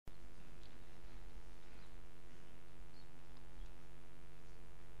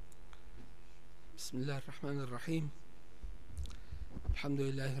بسم الله الرحمن الرحيم الحمد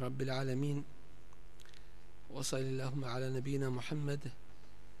لله رب العالمين وصلى اللهم على نبينا محمد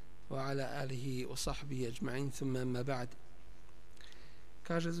وعلى آله وصحبه أجمعين ثم أما بعد.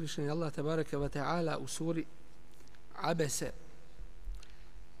 Kaže uzvišeni Allah tabaraka wa ta'ala u suri Abese,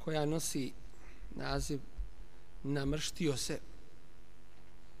 koja nosi naziv Namrštio se.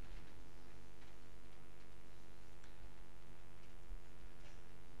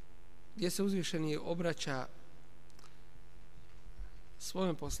 Gdje se uzvišeni obraća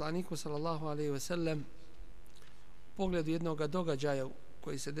svojem poslaniku sallallahu alejhi ve sellem u pogledu jednog događaja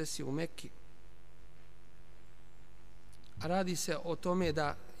koji se desio u Mekki. A radi se o tome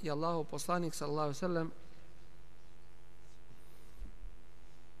da je Allahov poslanik sallallahu alejhi ve sellem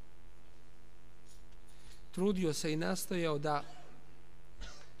trudio se i nastojao da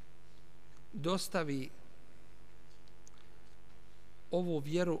dostavi ovu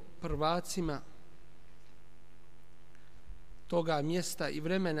vjeru prvacima toga mjesta i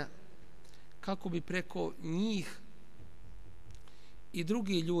vremena, kako bi preko njih i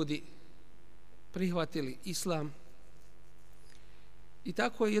drugi ljudi prihvatili islam. I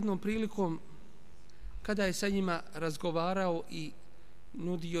tako je jednom prilikom, kada je sa njima razgovarao i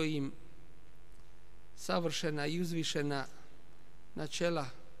nudio im savršena i uzvišena načela,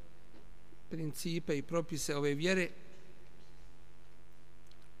 principe i propise ove vjere,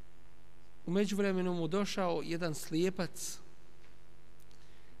 u međuvremenu mu došao jedan slijepac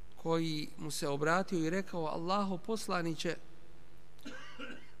koji mu se obratio i rekao: Allaho poslaniće,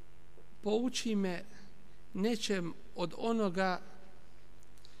 pouči me nečem od onoga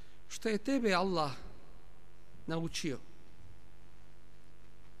što je tebe Allah naučio.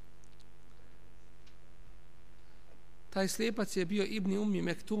 Taj slijepac je bio Ibn Ummi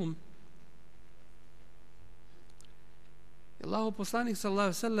Mektum. Allahov poslanik sallallahu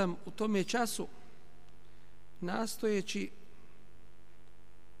alejhi ve sellem u tome času, nastojeći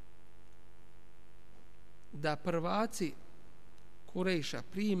da prvaci Kurejša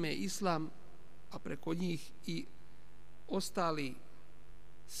prime islam, a preko njih i ostali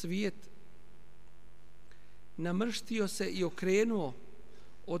svijet, namrštio se i okrenuo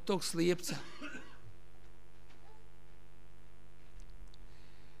od tog slijepca.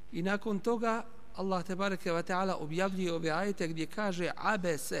 I nakon toga Allah tebareke ve taala objavljuje ove ajete gdje kaže: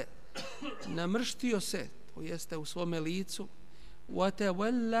 Abese, namrštio se, to jeste u svome licu, wa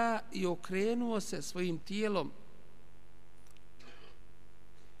tawalla, i okrenuo se svojim tijelom,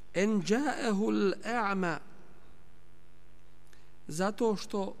 en ja'ahu al-a'ma, zato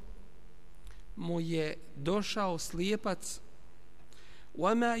što mu je došao slijepac,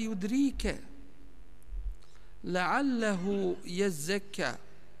 wa ma yudrike la'allahu yazakka,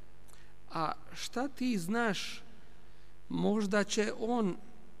 a šta ti znaš, možda će on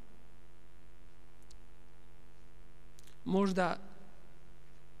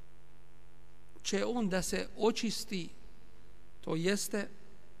da se očisti, to jeste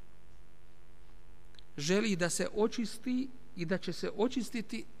želi da se očisti i da će se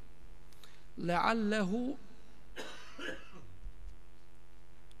očistiti. La'alle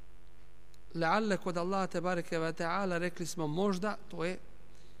kod Allah tebareke ve ta'ala rekli smo možda, to je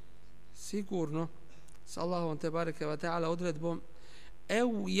sigurno s Allahom tebareke ve ta'ala odredbom,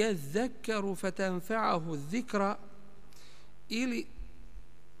 eu yezekkeru fetenfa'ahu zikra, ili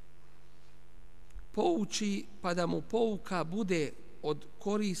pouči pa da mu pouka bude od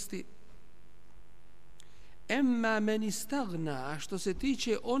koristi. Emma men istagna, a što se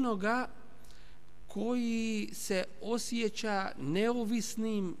tiče onoga koji se osjeća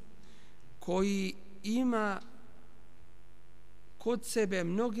neovisnim, koji ima kod sebe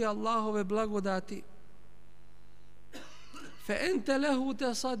mnoge Allahove blagodati, fe ente lehu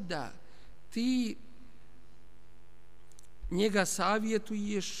tasadda, ti njega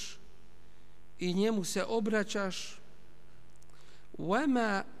savjetuješ i njemu se obraćaš.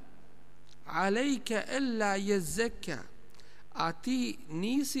 Wama alejke ella yezekka, a ti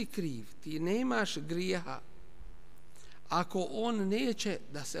nisi kriv, ti nemaš grijeha ako on neće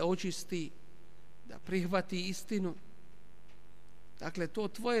da se očisti, da prihvati istinu. Dakle, to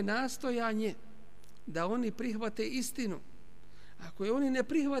tvoje nastojanje da oni prihvate istinu, ako je oni ne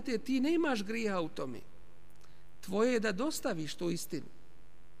prihvate, ti nemaš grijeha u tome. Tvoje je da dostaviš tu istinu.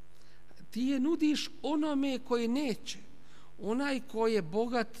 Ti je nudiš onome koji neće. Onaj koji je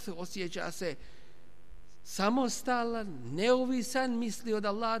bogat, osjeća se samostalan, neovisan, misli od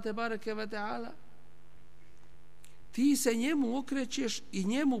Allaha tebareke ve taala. Ti se njemu okrećeš i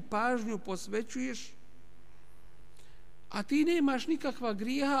njemu pažnju posvećuješ, a ti nemaš nikakva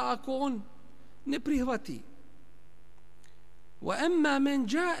grijeha ako on ne prihvati. وَأَمَّا مَنْ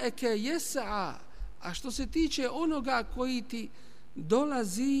جَاءَكَ يَسْعَى, A što se tiče onoga koji ti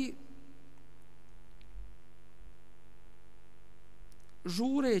dolazi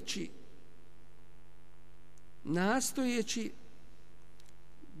žureći, nastojeći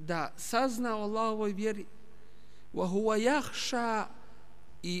da sazna o Allahovoj vjeri, wa huwa yakhsha,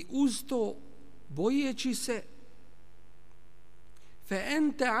 i uz to bojeći se, fa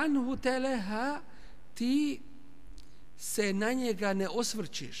anta anhu talaha, ti se na njega ne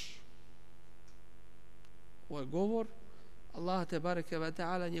osvrćeš. Ovo je govor Allah te bareke ve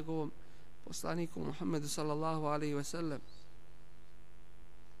taala njegovom poslaniku Muhammedu sallallahu alejhi ve sellem.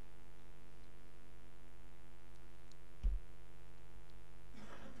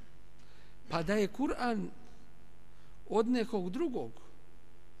 Pa da je Kur'an od nekog drugog,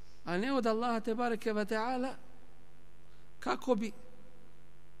 a ne od Allaha te bareke ve taala, kako bi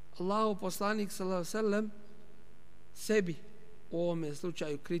Allahov poslanik sallallahu alejhi ve sellem sebi u ovome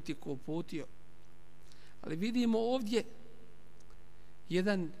slučaju kritiku uputio? Ali vidimo ovdje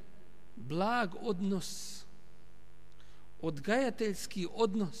jedan blag odnos, odgajateljski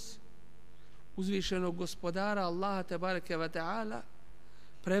odnos uzvišenog gospodara Allaha te bareke ve taala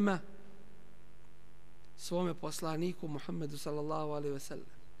prema svome poslaniku Muhammedu sallallahu alejhi ve sellem.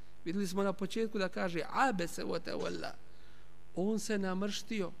 Vidjeli smo na početku da kaže abese wa tawalla. On se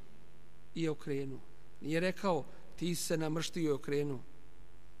namrštio i okrenuo. Nije rekao ti se namrštio i okrenuo,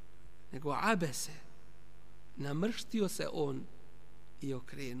 nego abese, namrštio se on i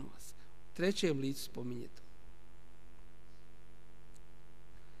okrenuo se. U trećem licu spominje to.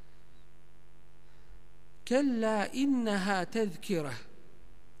 Kella innaha tezkira,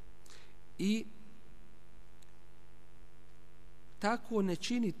 i tako ne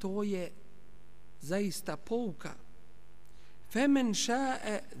čini, to je zaista pouka. Femen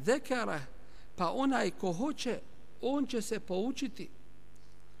ša'e zekara, pa onaj ko hoće, on će se poučiti.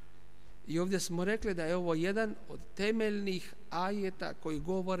 I ovdje smo rekli da je ovo jedan od temeljnih ajeta koji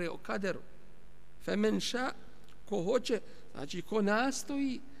govore o kaderu. Femen ša, ko hoće, znači ko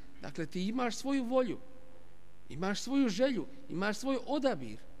nastoji, dakle ti imaš svoju volju, imaš svoju želju, imaš svoj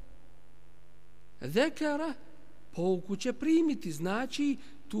odabir. Zekara, pouku će primiti, znači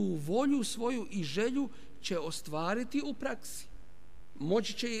tu volju svoju i želju će ostvariti u praksi.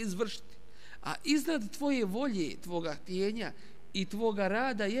 Moći će je izvršiti. A iznad tvoje volje, tvoga htjenja i tvoga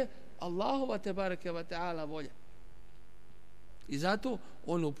rada je Allahova te bareke ve taala volja. I zato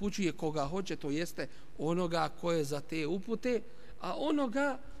on upućuje koga hoće, to jeste onoga ko je za te upute, a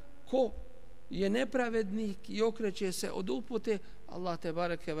onoga ko je nepravednik i okreće se od upute, Allah te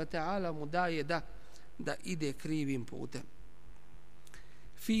bareke ve taala mu daje da ide krivim putem.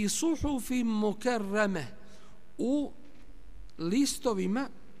 Fi suhufim mukarrame, u listovima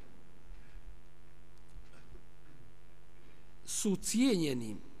su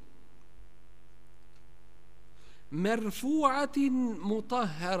cijenjenim, merfu'atin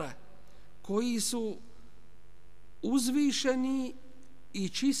mutahhara, koji su uzvišeni i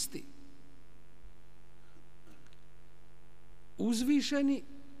čisti. Uzvišeni,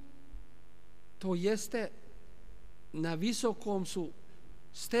 to jeste na visokom su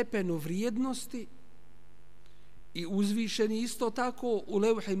stepenu vrijednosti, i uzvišeni isto tako u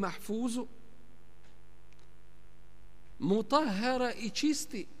levhi mahfuzu. Mutahhara, i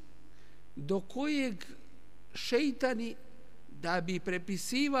čisti, do kojeg šejtani da bi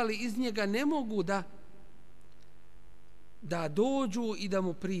prepisivali iz njega ne mogu da dođu i da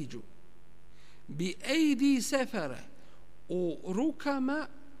mu priđu. Bi ejdi sefere, u rukama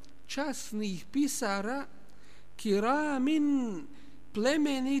časnih pisara, kiramin,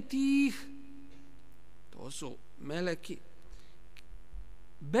 plemenitih, to su meleki,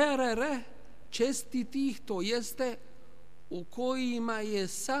 berere, čestitih, to jeste u kojima je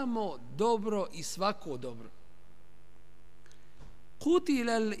samo dobro i svako dobro.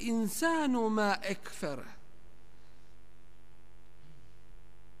 Kutila l'insanu ma ekfera.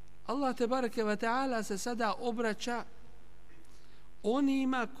 Allah te bareke ve taala se sada obraća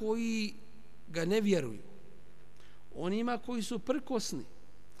onima koji ga ne vjeruju, onima koji su prkosni.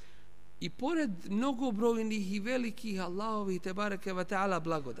 I pored mnogobrojnih i velikih Allahovi te bareke ve taala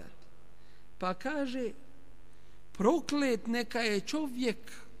blagodati, pa kaže proklet neka je čovjek,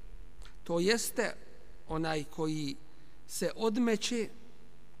 to jeste onaj koji se odmeće,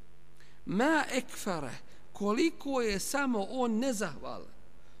 ma ekfara, koliko je samo on nezahvalan,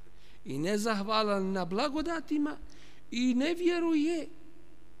 i nezahvalan na blagodatima, i ne vjeruje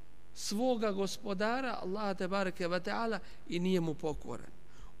svoga gospodara Allaha te bareke ve taala i nije mu pokoran.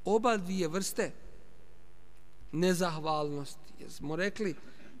 Oba dvije vrste nezahvalnosti, jer smo rekli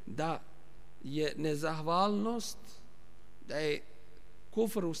da je nezahvalnost, da je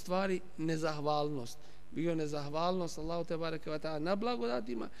kufr u stvari nezahvalnost. Bio nezahvalnost Allahu te bareke ve taala na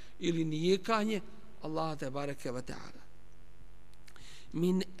blagodatima ili nijekanje Allaha te bareke ve taala.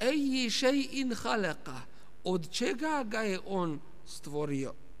 Min ayyi shay'in khalaqa, od čega ga je on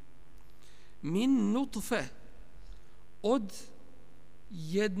stvorio? Min nutfe, od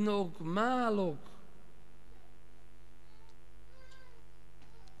jednog malog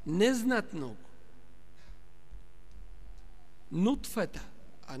neznatnog nutfeta,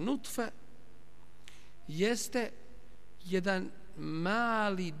 a nutfe jeste jedan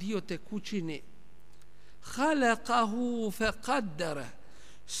mali dio tekućine. Khalaqahu faqaddara,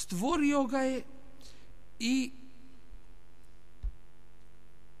 stvorio ga je i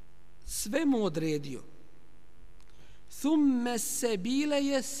sve mu odredio. Thumme sebile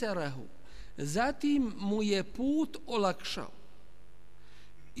yessarahu, zatim mu je put olakšao.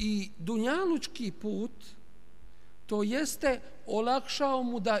 I dunjalučki put, to jeste olakšao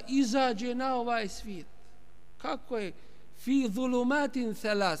mu da izađe na ovaj svijet. Kako je? Fi zulumatin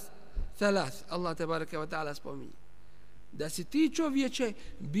thalath, Allah te bareke ve taala spominje. Da si ti, čovječe,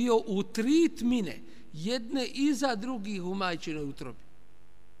 bio u 3 tmine, jedne iza drugih u majčinoj utrobi.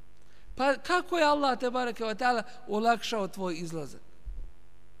 Pa kako je Allah te bareke ve taala olakšao tvoj izlazak?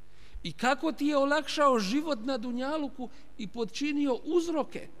 I kako ti je olakšao život na dunjaluku i podčinio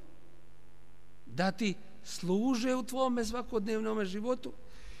uzroke da ti služe u tvome svakodnevnom životu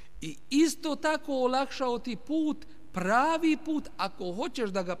i isto tako olakšao ti put, pravi put, ako hoćeš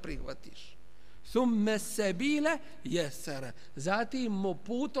da ga prihvatiš. Thumme sebile yessara, zatim mu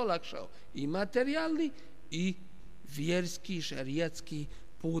put olakšao, i materijalni i vjerski, šerijatski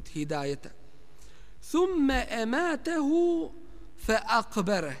put hidajeta. Thumme ematehu fa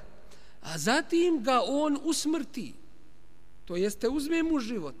akbere, a zatim ga on usmrti, to jeste uzme mu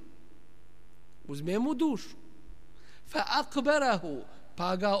život, uzme mu dušu. Fa akberahu,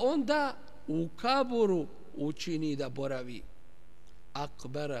 pa ga onda u kaburu učini da boravi.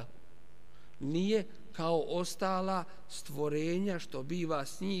 Akberahu nije kao ostala stvorenja što biva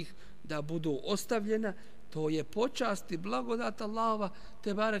s njih da budu ostavljena, to je počast i blagodat Allahova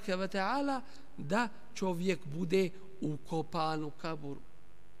te bareke ve taala da čovjek bude ukopan u kaburu,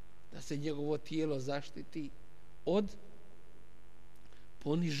 da se njegovo tijelo zaštiti od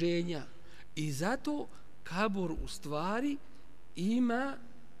poniženja. I zato kabur u stvari ima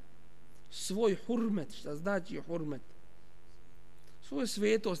svoj hurmet. Šta znači hurmet? Svoju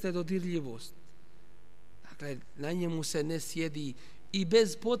svetost, nedodirljivost. Dakle, na njemu se ne sjedi i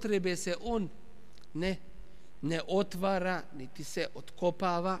bez potrebe se on ne otvara, niti se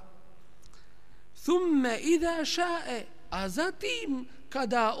otkopava. Thumme idha ša'e, a zatim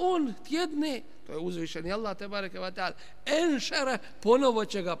kada on tjedne, to je uzvišeni Allah te bareke ve taala, enšara, ponovo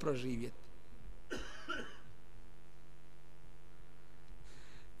će ga proživjeti.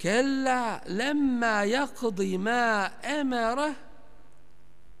 Kella lemma yaqdi ma amara,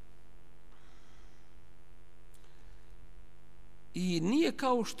 i nije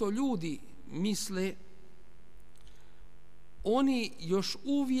kao što ljudi misle, oni još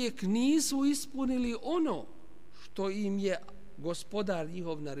uvijek nisu ispunili ono što im je gospodar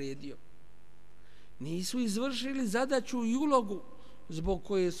njihov naredio. Nisu izvršili zadaću i ulogu zbog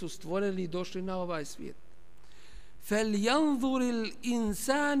koje su stvorili i došli na ovaj svijet. فَلْيَنْظُرِ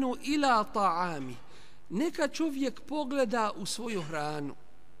الْإِنسَانُ إِلَى طَعَامِ, neka čovjek pogleda u svoju hranu.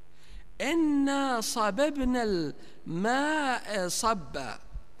 اَنَّا صَبَبْنَا الْمَاءَ صَبَّا,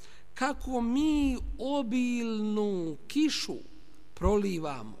 kako mi obilnu kišu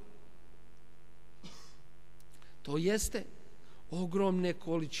prolivamo. To jeste ogromne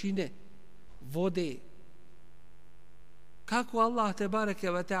količine vode. Kako Allah te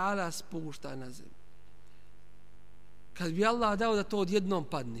bareke ve taala spušta na zemlju. Kad bi Allah dao da to odjednom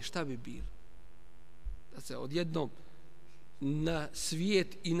padne, šta bi bilo? Da se odjednom na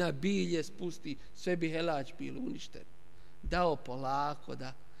svijet i na bilje spusti, sve bi helač bilo uništen. Dao polako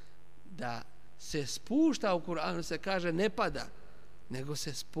da se spušta, u Kur'anu se kaže ne pada, nego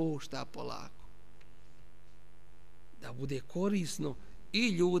se spušta polako. Da bude korisno i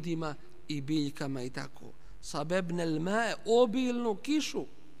ljudima i biljkama i tako. Sabebnel mae, obilnu kišu.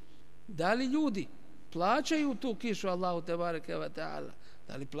 Da li ljudi plaćaju tu kišu Allahu te bareke ve taala?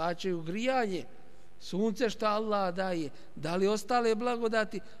 Da li plaćaju grijanje, sunce što Allah daje? Da li ostale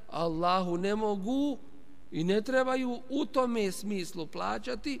blagodati? Allahu ne mogu i ne trebaju u tome smislu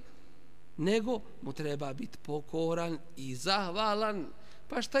plaćati, nego mu treba biti pokoran i zahvalan.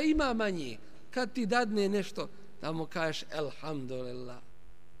 Pa šta ima manje? Kad ti dadne nešto, da mu kažeš elhamdulillah.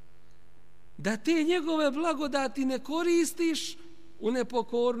 Da te njegove blagodati ne koristiš u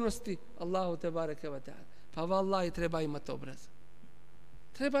nepokornosti Allahu te bareke ve taala. Pa vallahi treba imati obraza.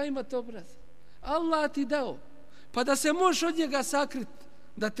 Treba imati obraz. Allah ti dao. Pa da se možeš od njega sakriti,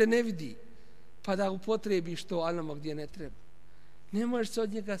 da te ne vidi. Pa da upotrebiš to onamo gdje ne treba. Ne možeš se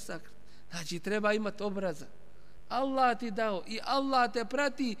od njega sakriti. Znači, treba imati obraza. Allah ti dao i Allah te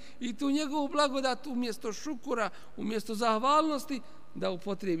prati i tu njegovu blagodat umjesto šukura, umjesto zahvalnosti, da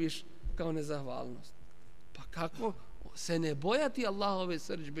upotrebiš kao nezahvalnost. Pa kako se ne bojati Allahove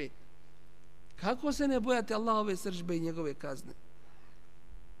srdžbe? Kako se ne bojati Allahove srdžbe i njegove kazne?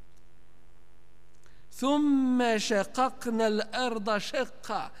 Thumme šeqaqna al-arda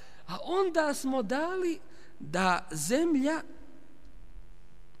šeqa. A onda smo dali da zemlja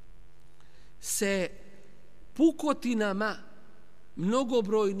se pukotinama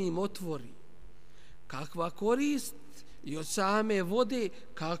mnogobrojnim otvori. Kakva korist i od same vode,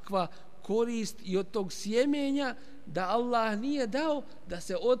 kakva korist i od tog sjemenja, da Allah nije dao da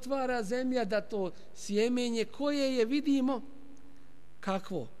se otvara zemlja, da to sjemenje koje je, vidimo,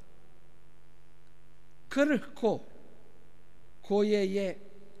 kakvo? Krhko, koje je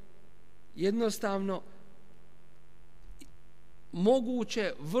jednostavno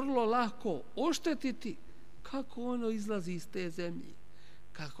moguće vrlo lako oštetiti, kako ono izlazi iz te zemlje.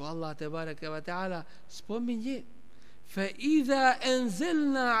 Kako Allah tebareke ve taala spominje, fa iza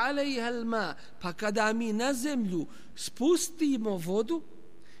anzalna alejha alma, pa kada mi na zemlju spustimo vodu,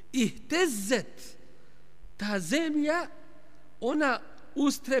 ihtezet, ta zemlja, ona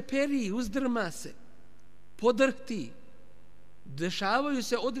ustreperi, uzdrma se, podrhti, dešavaju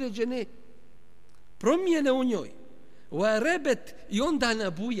se određene promjene u njoj, wa rebet, i onda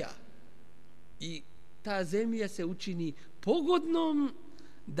nabuja, i ta zemlja se učini pogodnom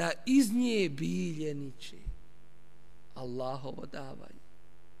da iz nje bilje niče. Allahovo davanje.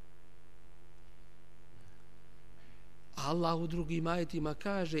 Allah u drugim ajetima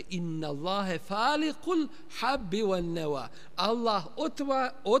kaže, inna Allahe faliqul habbi wan nawa. Allah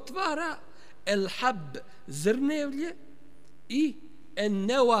otvara el hab, zrnevlje, i en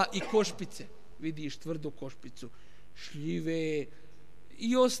nawa, i košpice. Vidiš tvrdu košpicu, šljive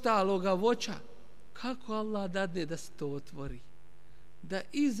i ostaloga voća. Kako Allah dadne da se to otvori? Da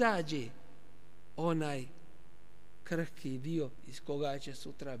izađe onaj krhki dio iz koga će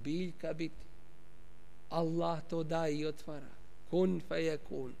sutra biljka biti. Allah to daje i otvara. Kun fe je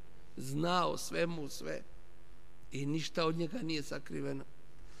kun. Znao svemu sve. I ništa od njega nije sakriveno.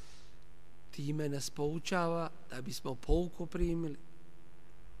 Time nas poučava da bismo pouku primili.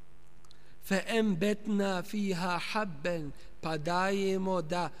 Fe embetna fiha habben, pa dajemo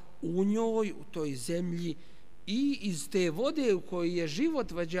da u njoj, u toj zemlji, i iz te vode u kojoj je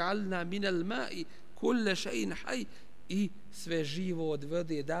život, vađalna minal ma'i kulle še'in haj, i sve živo od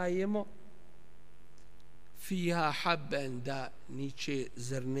vode dajemo, fiha habben, da niče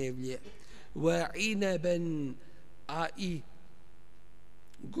zrnevlje, wa inaben, a i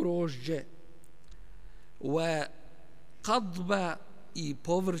grožđe, wa qadba, i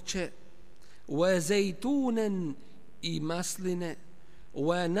povrće, wa zejtunen, i masline,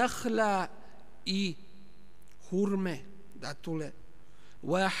 wa nakhla, i hurme, datule,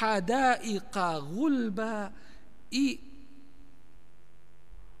 wa hadaiqa gulba, i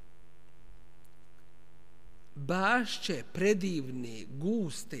bašće predivne,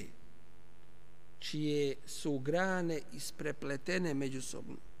 guste, čije su grane isprepletene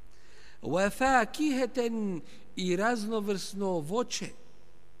međusobno. Wa fakiheten, i raznovrsno voće.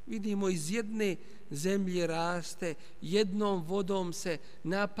 Vidimo, iz jedne zemlje raste, jednom vodom se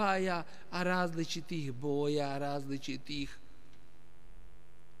napaja, a različitih boja, različitih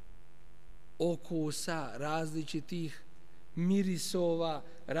okusa, različitih mirisova,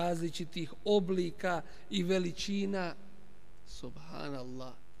 različitih oblika i veličina.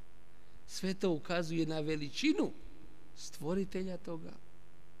 Subhanallah. Sve to ukazuje na veličinu stvoritelja toga.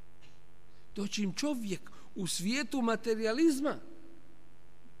 Dočim čovjek u svijetu materializma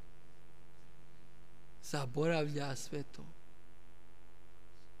zaboravlja sve to.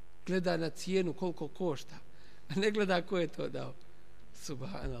 Gleda na cijenu koliko košta, a ne gleda ko je to dao.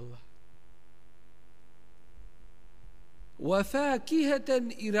 Subhanallah. Wa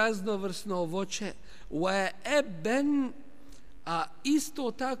fakihatan, i raznovrsno voće, wa ebben, a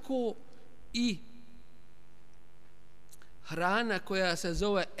isto tako i hrana koja se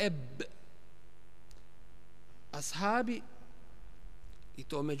zove eb. Ashabi, i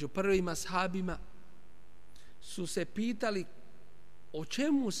to među prvim ashabima, su se pitali o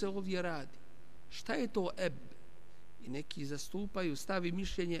čemu se ovdje radi. Šta je to eb? I neki zastupaju stavi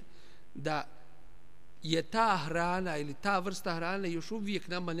mišljenje da je ta hrana ili ta vrsta hrane još uvijek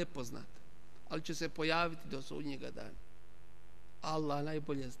nama nepoznata, ali će se pojaviti do sudnjega dana. Allah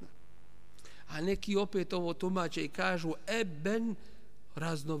najbolje zna. A neki opet ovo tumače i kažu eben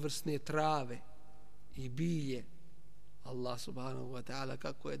raznovrsne trave i bilje. Allah subhanahu wa ta'ala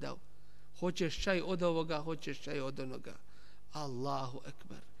kako je dao. Hoćeš čaj od ovoga, hoćeš čaj od onoga. Allahu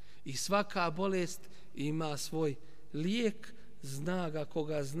ekber. I svaka bolest ima svoj lijek, zna ga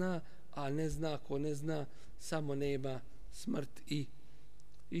koga zna, a ne zna ko ne zna, samo nema smrt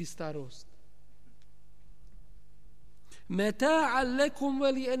i starost. Meta'an lekum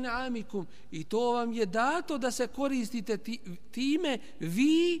wa li an'amikum, i to vam je dato da se koristite time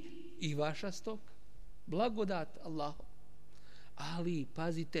vi i vaša stoka. Blagodat Allahu. Ali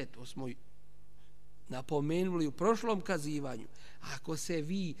pazite, to smo napomenuli u prošlom kazivanju, ako se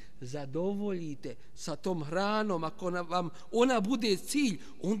vi zadovoljite sa tom hranom, ako vam ona bude cilj,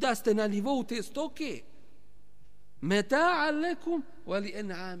 onda ste na nivou te stoke. Meta'an lekum wa li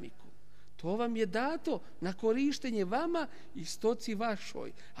an'amikum. To vam je dato na korištenje vama i stoci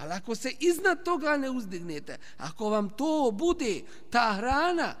vašoj. Ali ako se iznad toga ne uzdignete, ako vam to bude ta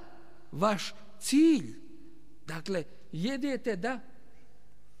hrana, vaš cilj, dakle, jedete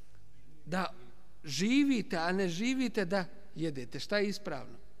da živite, a ne živite da jedete. Šta je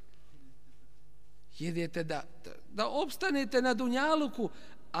ispravno? Jedete da opstanete na dunjaluku,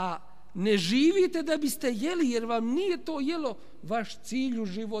 a ne živite da biste jeli, jer vam nije to jelo vaš cilj u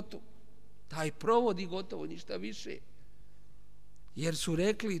životu. Taj provodi gotovo ništa više. Jer su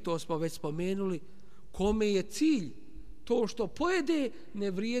rekli, to smo već spomenuli, kome je cilj to što pojede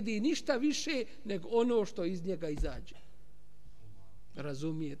ne vrijedi ništa više nego ono što iz njega izađe.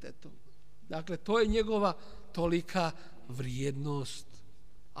 Razumijete to? Dakle, to je njegova tolika vrijednost.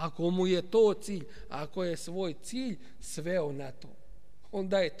 Ako mu je to cilj, ako je svoj cilj sveo na to,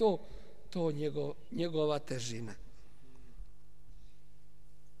 onda je to njegova težina.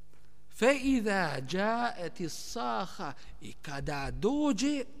 Fe iza džaeti saha, i kada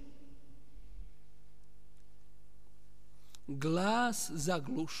dođe glas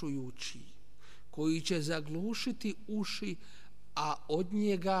zaglušujući, koji će zaglušiti uši, a od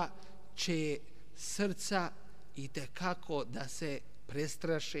njega će srca i tekako da se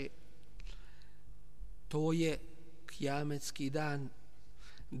prestraše. To je kijametski dan.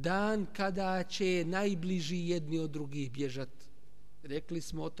 Dan kada će najbliži jedni od drugih bježati. Rekli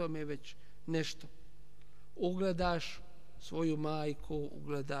smo o tome već nešto. Ugledaš svoju majku,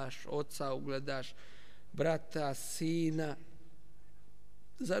 ugledaš oca, ugledaš brata, sina.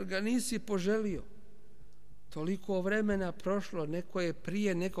 Zar ga nisi poželio? Toliko vremena prošlo, neko je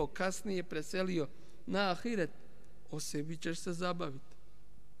prije, neko kasnije preselio na ahiret. O sebi ćeš se zabaviti.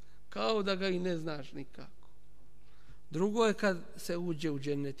 Kao da ga i ne znaš nikako. Drugo je kad se uđe u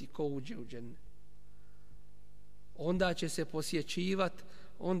džennet i ko uđe u džennet. Onda će se posjećivati,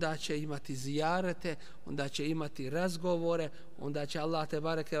 onda će imati zijarete, onda će imati razgovore, onda će Allah te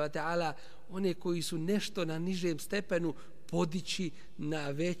bareke ve taala one koji su nešto na nižem stepenu podići na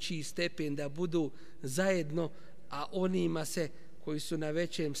veći stepen da budu zajedno, a onima se koji su na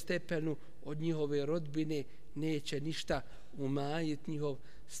većem stepenu od njihove rodbine neće ništa umanjiti njihov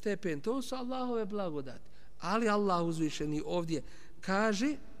stepen. To su Allahove blagodati. Ali Allah uzvišeni ovdje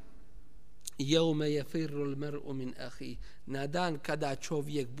kaže jeume jefirru l-mer'u min ahi, na dan kada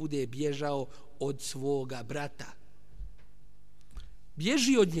čovjek bude bježao od svoga brata.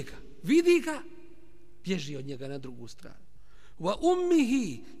 Bježi od njega, vidi ga, bježi od njega na drugu stranu. Wa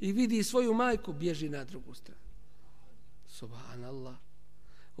ummihi, i vidi svoju majku, bježi na drugu stranu. Subhanallah.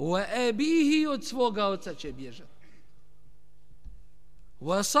 Wa abihi, od svoga oca će bježati.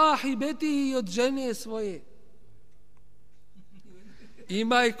 Wa sahibetihi, od žene svoje.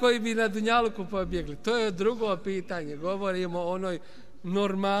 Ima i koji bi na dunjaluku pobjegli. To je drugo pitanje. Govorimo o onoj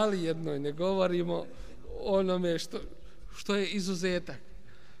normali jednoj, ne govorimo o onome što je izuzetak.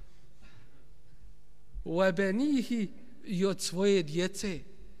 Wa benihi, i od svoje djece.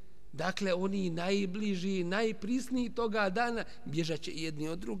 Dakle, oni najbliži, najprisniji toga dana bježat će jedni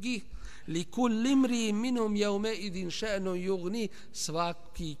od drugih. Li kulli imri minhum yawma idin sha'nu yughni,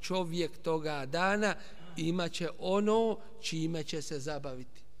 svaki čovjek toga dana imaće ono čime će se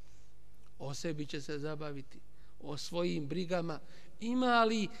zabaviti. O sebi će se zabaviti, o svojim brigama. Ima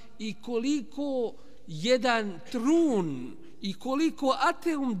li i koliko jedan trun i koliko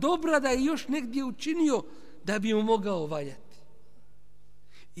ateum dobra da je još negdje učinio da bi mu mogao valjati.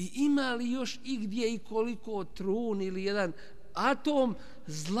 I ima li još igdje i koliko trun ili jedan atom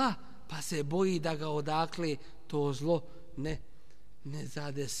zla, pa se boji da ga odakle to zlo ne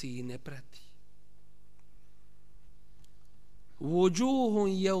zadesi i ne prati.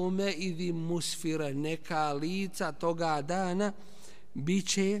 Vujuhun jeume idhi musfira, neka lica toga dana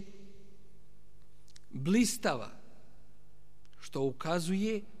biće blistava, što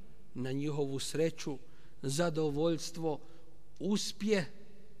ukazuje na njihovu sreću, zadovoljstvo uspjeh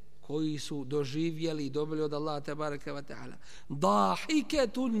koji su doživjeli i dobili od Allaha tebareke ve taala.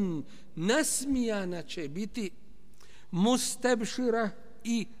 Dahiketun, nasmijana će biti, mustabšira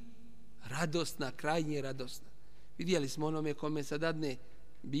i radosna, krajnje radosna. Vidjeli smo onome kome se dadne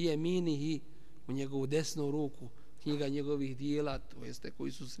bije minihi u njegovu desnu ruku knjiga njegovih dijela, to jeste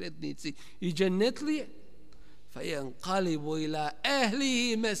koji su sretnici i džennetlije, fayanqalibu ila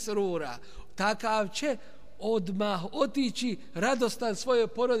ahlihi masrura, takav će odmah otići radostan svojoj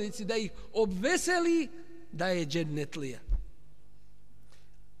porodici da ih obveseli da je džennetlija.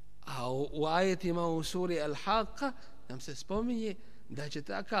 A u ajetima u suri Al-Haqqa nam se spominje da će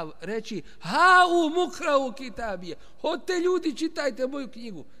takav reći ha u mukravu kitabije, hodite ljudi, čitajte moju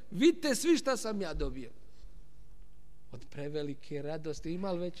knjigu, vidite svi šta sam ja dobio. Od prevelike radosti,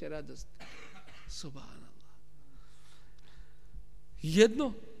 ima li veće radosti? Subhanallah.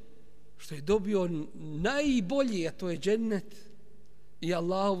 Jedno što je dobio najbolje, a to je džennet i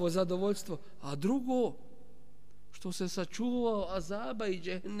Allahovo zadovoljstvo, a drugo što se sačuvao azaba i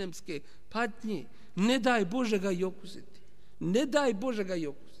džehennemske patnje, ne daj Bože ga i okusiti. Ne daj Bože ga i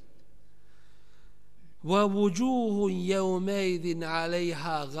okusiti. وَوُجُوهٌ يَوْمَيْذٍ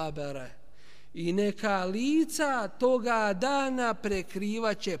عَلَيْهَا غَبَرَ, i neka lica toga dana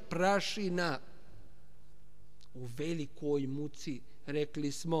prekrivaće prašina u velikoj muci.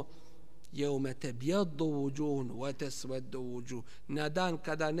 Rekli smo يَوْمَ تَبْيَضُّ وُجُوهٌ وَتَسْوَدُّ وُجُوهٌ, na dan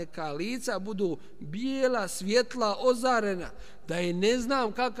kada neka lica budu bijela, svjetla, ozarena, da je ne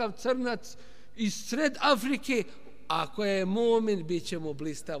znam kakav crnac iz sred Afrike, ako je mu'min, bit će mu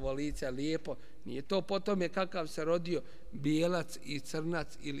blistavo lice, lijepo. Nije to po tome kakav se rodio, bijelac i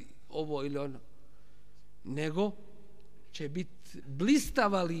crnac ili ovo ili ono, nego će biti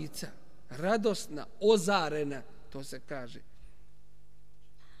blistava lica, radosna, ozarena, to se kaže.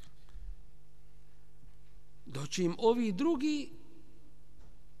 Dočim ovi drugi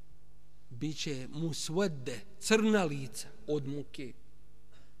bit će musvedde, crna lica od muke.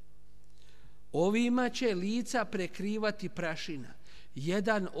 Ovima će lica prekrivati prašina.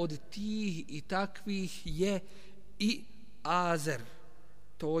 Jedan od tih i takvih je i Azer.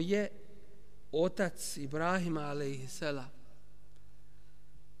 To je otac Ibrahima alejselam.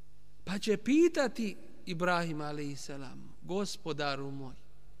 Pa će pitati Ibrahim alejselam: Gospodaru moj,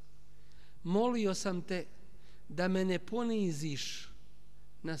 molio sam te da me ne poniziš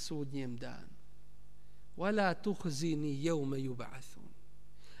na sudnjem danu. Wala tuhzini yawma yub'athun.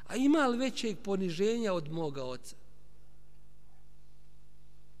 A ima li većeg poniženja od moga oca?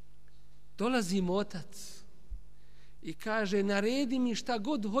 Dolazi mu otac i kaže: naredi mi šta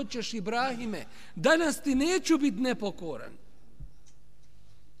god hoćeš, Ibrahime, danas ti neću biti nepokoran.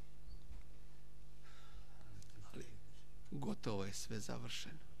 Ali gotovo je sve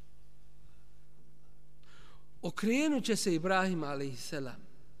završeno. Okrenut će se Ibrahim alejselam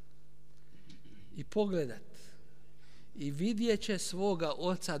i pogledat i vidjet će svoga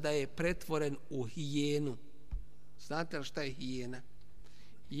oca da je pretvoren u hijenu. Znate li šta je hijena?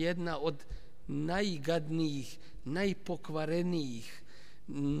 Jedna od najgadnijih, najpokvarenijih,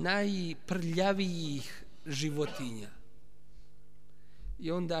 najprljavijih životinja.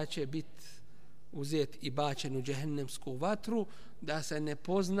 I onda će biti uzet i bačen u džehennemsku vatru, da se ne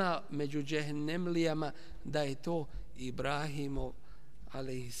pozna među džehennemlijama da je to Ibrahimov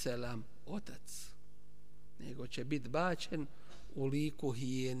alejselam otac, nego će biti bačen u liku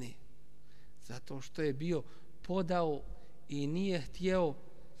hijene, zato što je bio podao i nije htjeo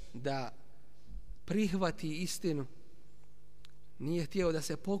da prihvati istinu, nije htjeo da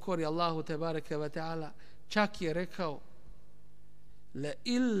se pokori Allahu tebareke ve taala. Čak je rekao: la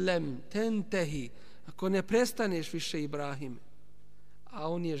illam tentehi, ako ne prestaneš više, Ibrahime. A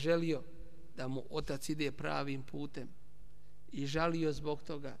on je želio da mu otac ide pravim putem i žalio zbog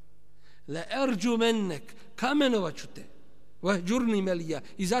toga: la erđumennek, kamenovaću te, vahđurni melija,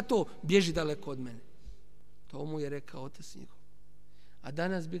 i zato bježi daleko od mene. To mu je rekao otac njegov. A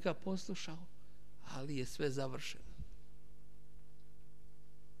danas bi ga poslušao, ali je sve završeno.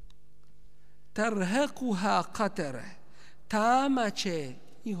 Tarhaquha qatara, tama će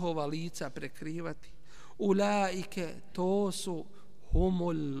njihova lica prekrivati. Ulaike, to su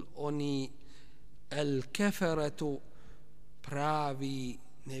humul, oni el keferetu, pravi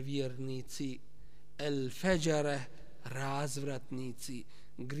nevjernici, el feđare, razvratnici,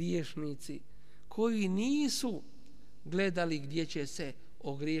 griješnici, koji nisu gledali gdje će se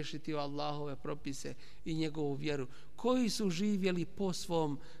ogriješiti o Allahove propise i njegovu vjeru, koji su živjeli po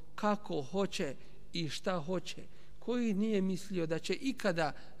svom kako hoće i šta hoće, koji nije mislio da će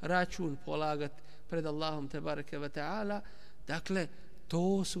ikada račun polagati pred Allahom tebareke ve taala. Dakle,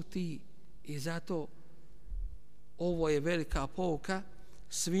 to su ti, i zato ovo je velika pouka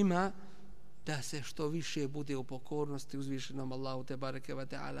svima da se što više bude u pokornosti uzvišenom Allahu te bareke ve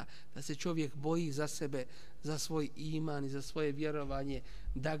taala, da se čovjek boji za sebe, za svoj iman i za svoje vjerovanje,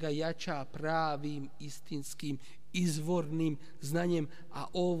 da ga jača pravim, istinskim, izvornim znanjem, a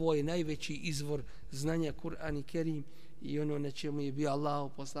ovo je najveći izvor znanja Kur'an i Kerim i ono na čemu je bio Allahov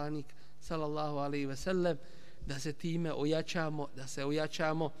poslanik sallallahu alejhi ve sellem, da se time ojačamo, da se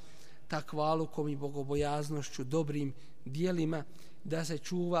ojačamo takvalukom i bogobojaznošću, dobrim dijelima, da se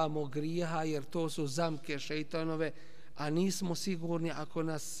čuvamo grijeha jer to su zamke šejtanove, a nismo sigurni ako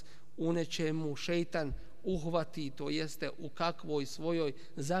nas u nečemu šejtan uhvati, to jeste u kakvoj svojoj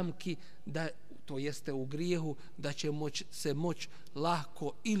zamki, da to jeste u grijehu, da će se moć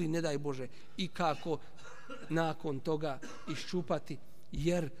lako ili ne daj Bože i kako nakon toga iščupati,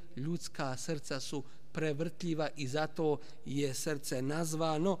 jer ljudska srca su prevrtljiva i zato je srce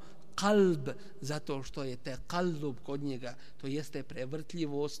nazvano kalb, zato što je te kalub kod njega, to jeste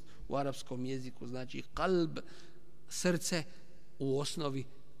prevrtljivost u arapskom jeziku, znači kalb, srce u osnovi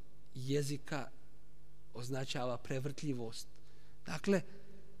jezika označava prevrtljivost. Dakle,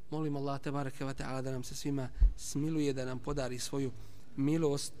 molim Allah te bareke ve taala da nam se svima smiluje, da nam podari svoju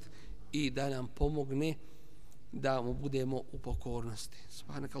milost i da nam pomogne da mu budemo u pokornosti.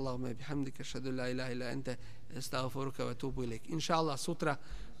 Subhanakallahumma bihamdika ashhadu la ilaha illa anta astaghfiruka wa atubu ilaik. Inshallah sutra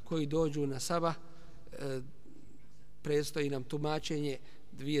koji dođu na sabah predstoji nam tumačenje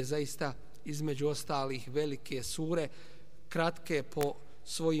dvije zaista između ostalih velike sure, kratke po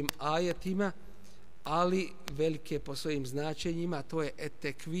svojim ajetima, ali velike po svojim značenjima. To je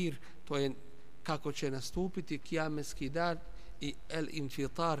et-tekvir, to je kako će nastupiti kijametski dan, i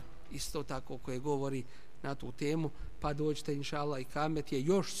el-infitar, isto tako koje govori na tu temu, pa dođite inšallah. I kamet je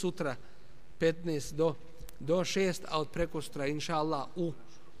još sutra 15 do 6, a od prekosutra inšallah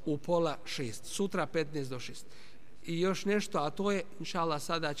u pola 6. Sutra 15 do 6. I još nešto, a to je inšallah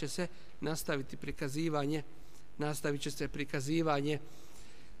sada će se nastavit će se prikazivanje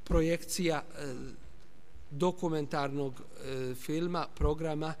projekcija dokumentarnog filma,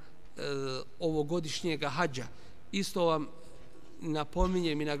 programa ovogodišnjega hadža. Isto vam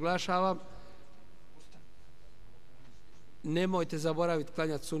napominjem i naglašavam, nemojte zaboraviti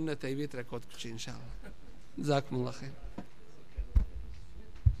klanjati sunnete i vitre kod kuće, inšallah. Zakumullah.